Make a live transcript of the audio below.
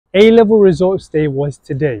A-level results day was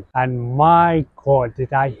today, and my God,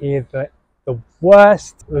 did I hear the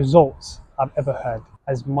worst results I've ever heard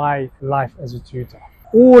as my life as a tutor.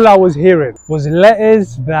 All I was hearing was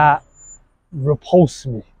letters that repulse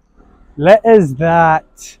me, letters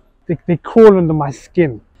that they crawl under my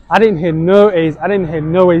skin. I didn't hear no A's, I didn't hear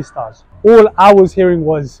no A stars. All I was hearing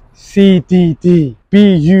was CDD,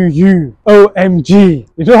 BUU, OMG.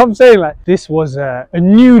 You know what I'm saying? Like, this was a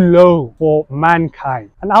new low for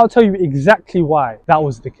mankind. And I'll tell you exactly why that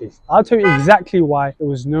was the case. I'll tell you exactly why there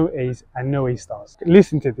was no A's and no A stars.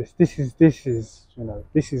 Listen to this. This is, you know,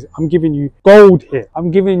 I'm giving you gold here.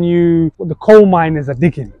 I'm giving you what the coal miners are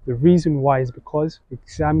digging. The reason why is because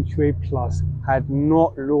ExamQA Plus had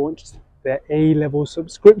not launched their A-level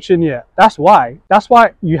subscription yet. That's why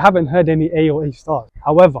you haven't heard any A or A stars.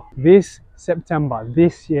 However, this September,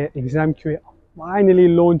 this year, ExamQA are finally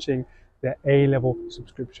launching their A-level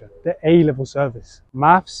subscription, their A-level service.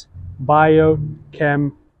 Maths, bio,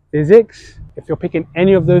 chem, physics. If you're picking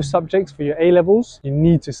any of those subjects for your A-levels, you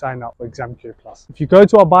need to sign up for ExamQA Plus. If you go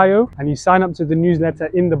to our bio and you sign up to the newsletter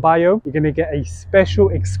in the bio, you're going to get a special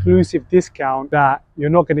exclusive discount that you're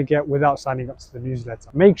not going to get without signing up to the newsletter.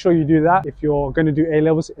 Make sure you do that if you're going to do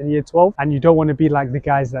A-levels in year 12 and you don't want to be like the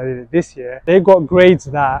guys that did it this year. They got grades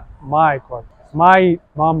that, my God, my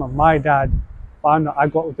mom and my dad found out I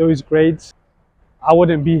got those grades, I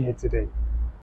wouldn't be here today.